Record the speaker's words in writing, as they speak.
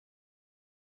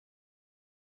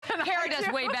Kara does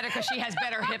way better because she has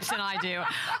better hips than I do.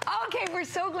 Okay, we're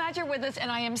so glad you're with us,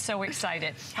 and I am so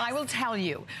excited. I will tell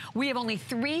you, we have only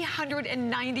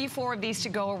 394 of these to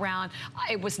go around.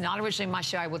 It was not originally my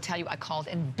show. I will tell you, I called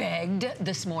and begged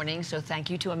this morning, so thank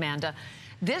you to Amanda.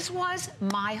 This was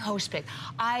my host pick.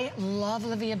 I love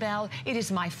La Vie Est Belle. It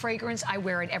is my fragrance. I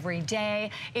wear it every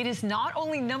day. It is not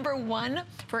only #1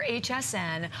 for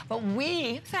HSN, but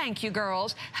we, thank you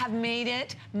girls, have made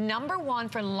it #1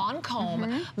 for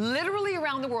Lancme, literally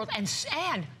around the world, and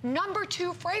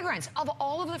 #2 fragrance of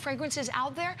all of the fragrances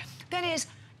out there. That is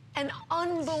an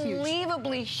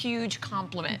unbelievably huge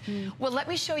compliment. Well, let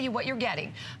me show you what you're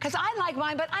getting. Because I like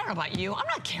mine, but I don't know about you. I'm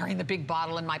not carrying the big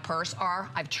bottle in my purse, or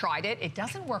I've tried it. It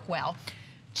doesn't work well.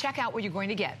 Check out what you're going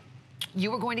to get.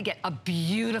 You are going to get a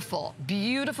beautiful,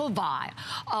 beautiful vial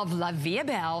of La Vie Est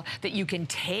Belle that you can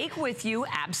take with you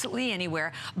absolutely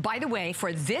anywhere. By the way,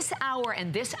 for this hour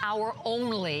and this hour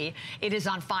only, it is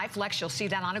on 5 Flex. You'll see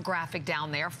that on a graphic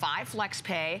down there, 5 Flex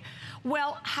Pay.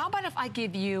 Well, how about if I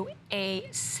give you a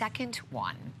second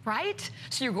one, right?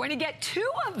 So you're going to get 2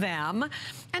 of them.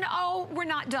 And oh, we're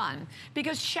not done,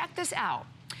 because check this out.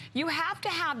 You have to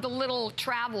have the little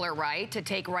traveler, right, to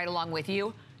take right along with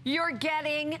you. You're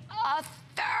getting a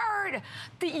third.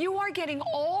 You are getting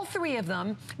all 3 of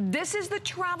them. This is the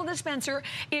travel dispenser.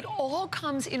 It all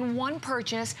comes in one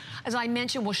purchase. As I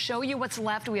mentioned, we'll show you what's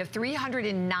left. We have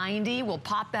 390. We'll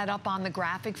pop that up on the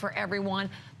graphic for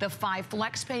everyone. The 5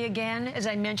 Flex Pay, again, as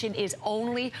I mentioned, is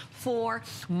only for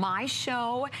my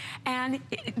show. And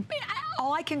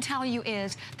all I can tell you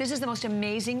is this is the most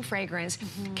amazing fragrance.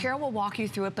 Carol will walk you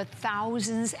through it, but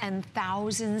thousands and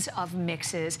thousands of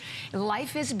mixes.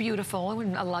 Life is beautiful.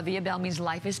 When La Vie Est Belle means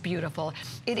life is beautiful.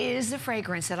 It is the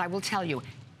fragrance that I will tell you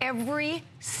every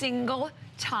single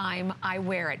time I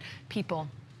wear it. People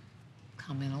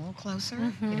come in a little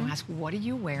closer. You know, ask, what are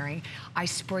you wearing? I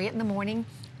spray it in the morning.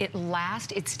 It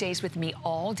lasts, it stays with me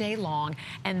all day long,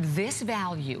 and this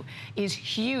value is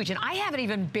huge. And I haven't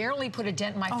even barely put a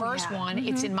dent in my first one.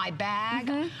 It's in my bag.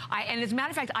 And as a matter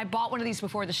of fact, I bought one of these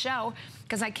before the show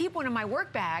because I keep one in my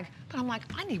work bag, but I'm like,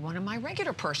 I need one in my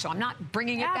regular purse, so I'm not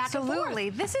bringing it back and forth.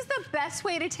 Absolutely. This is the best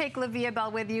way to take La Vie Est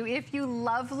Belle with you. If you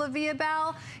love La Vie Est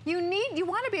Belle, you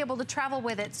want to be able to travel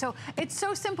with it. So it's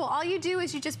so simple. All you do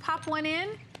is you just pop one in,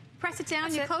 press it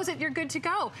down, you close it, you're good to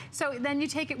go. So then you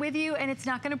take it with you and it's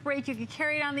not gonna break. You can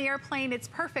carry it on the airplane, it's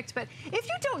perfect. But if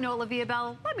you don't know La Vie Est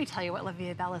Belle, let me tell you what La Vie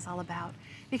Est Belle is all about.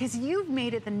 Because you've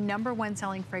made it the #1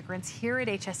 selling fragrance here at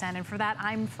HSN, and for that,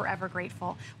 I'm forever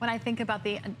grateful. When I think about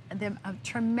the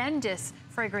tremendous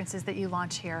fragrances that you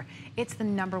launch here, it's the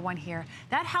 #1 here.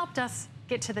 That helped us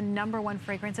get to the #1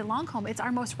 fragrance at Lancme. It's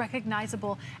our most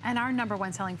recognizable and our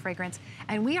 #1 selling fragrance.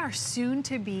 And we are soon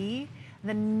to be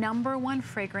the #1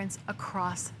 fragrance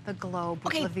across the globe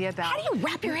with La Vie Est Belle. How do you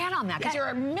wrap your head on that? Because there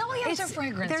are millions of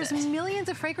fragrances. There's millions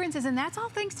of fragrances, and that's all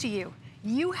thanks to you.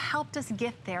 You helped us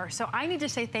get there. So I need to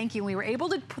say thank you. We were able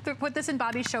to put this in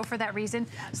Bobby's show for that reason.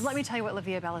 So let me tell you what La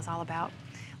Vie Est Belle is all about.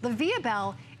 La Vie Est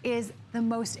Belle is the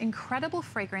most incredible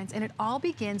fragrance, and it all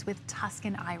begins with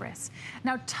Tuscan Iris.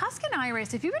 Now, Tuscan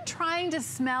Iris, if you've been trying to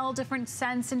smell different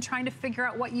scents and trying to figure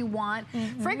out what you want,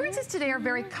 fragrances today are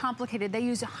very complicated. They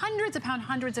use hundreds upon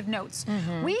hundreds of notes.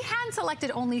 We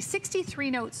hand-selected only 63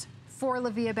 notes for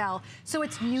La Vie Est Belle. So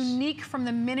it's unique from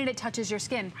the minute it touches your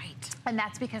skin. And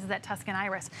that's because of that Tuscan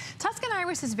Iris. Tuscan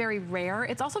Iris is very rare.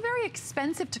 It's also very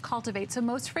expensive to cultivate, so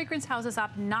most fragrance houses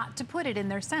opt not to put it in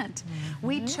their scent.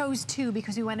 We chose to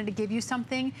because we wanted to give you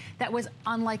something that was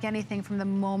unlike anything from the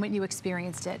moment you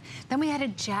experienced it. Then we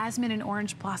added jasmine and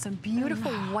orange blossom.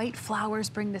 Beautiful white flowers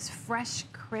bring this fresh,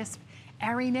 crisp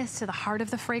airiness to the heart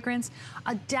of the fragrance.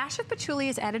 A dash of patchouli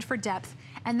is added for depth,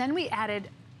 and then we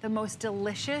added the most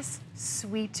delicious,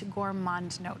 sweet,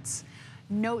 gourmand notes.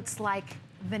 Notes like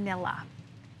vanilla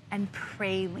and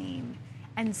praline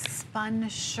and spun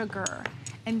sugar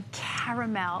and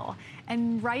caramel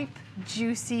and ripe,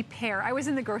 juicy pear. I was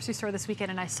in the grocery store this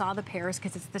weekend and I saw the pears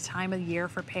because it's the time of year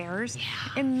for pears.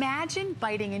 Imagine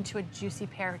biting into a juicy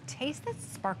pear. Taste that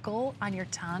sparkle on your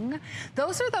tongue.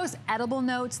 Those are those edible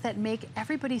notes that make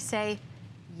everybody say,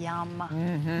 yum.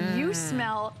 You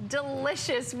smell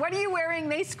delicious. What are you wearing?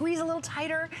 They squeeze a little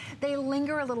tighter. They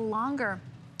linger a little longer.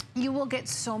 You will get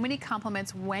so many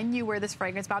compliments when you wear this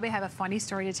fragrance. Bobby, I have a funny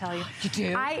story to tell you. You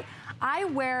do? I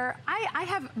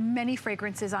have many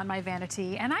fragrances on my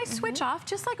vanity, and I switch off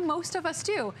just like most of us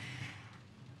do.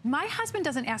 My husband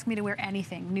doesn't ask me to wear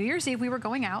anything. New Year's Eve, we were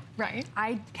going out.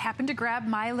 I happened to grab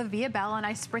my La Vie Est Belle and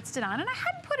I spritzed it on, and I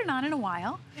hadn't put it on in a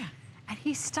while. And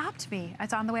he stopped me. I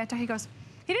was on the way out there. He goes,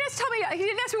 he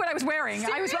didn't ask me what I was wearing.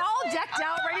 I was all decked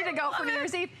out, ready to go for New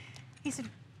Year's Eve. He said,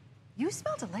 you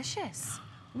smell delicious.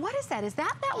 What is that? Is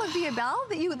that La Vie Belle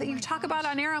that you talk about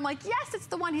on air? I'm like, yes, it's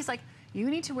the one. He's like, you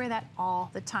need to wear that all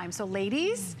the time. So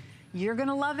ladies, you're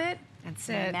gonna love it. That's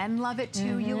it. Men love it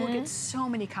too. You will get so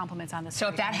many compliments on this. So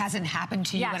if that hasn't happened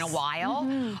to you in a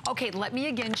while, okay, let me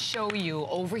again show you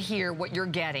over here what you're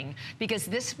getting, because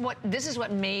this is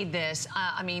what made this,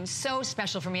 I mean, so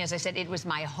special for me. As I said, it was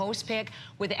my host pick.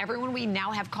 With everyone we now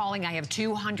have calling, I have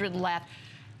 200 left.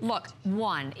 Look,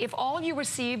 one, if all you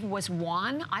received was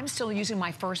one, I'm still using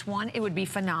my first one, it would be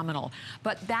phenomenal.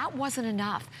 But that wasn't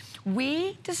enough.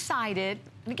 We decided,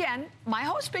 again, my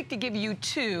host pick to give you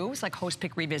two, it's like host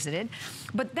pick revisited,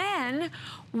 but then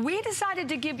we decided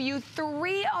to give you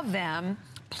 3 of them,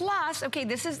 plus, okay,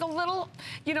 this is the little,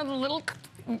 you know, the little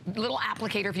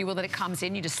applicator, if you will, that it comes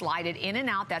in. You just slide it in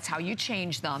and out. That's how you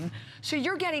change them. So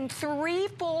you're getting 3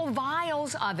 full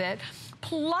vials of it,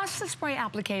 plus the spray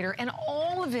applicator, and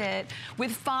all of it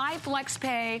with 5 flex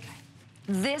pay.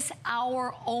 This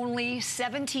hour only,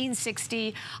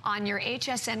 $17.60 on your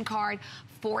HSN card,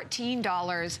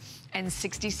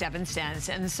 $14.67.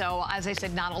 And so, as I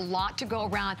said, not a lot to go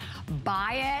around.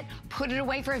 Buy it, put it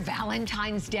away for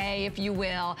Valentine's Day, if you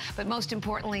will. But most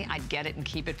importantly, I'd get it and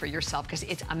keep it for yourself, because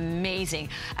it's amazing.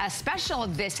 A special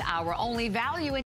this hour, only value.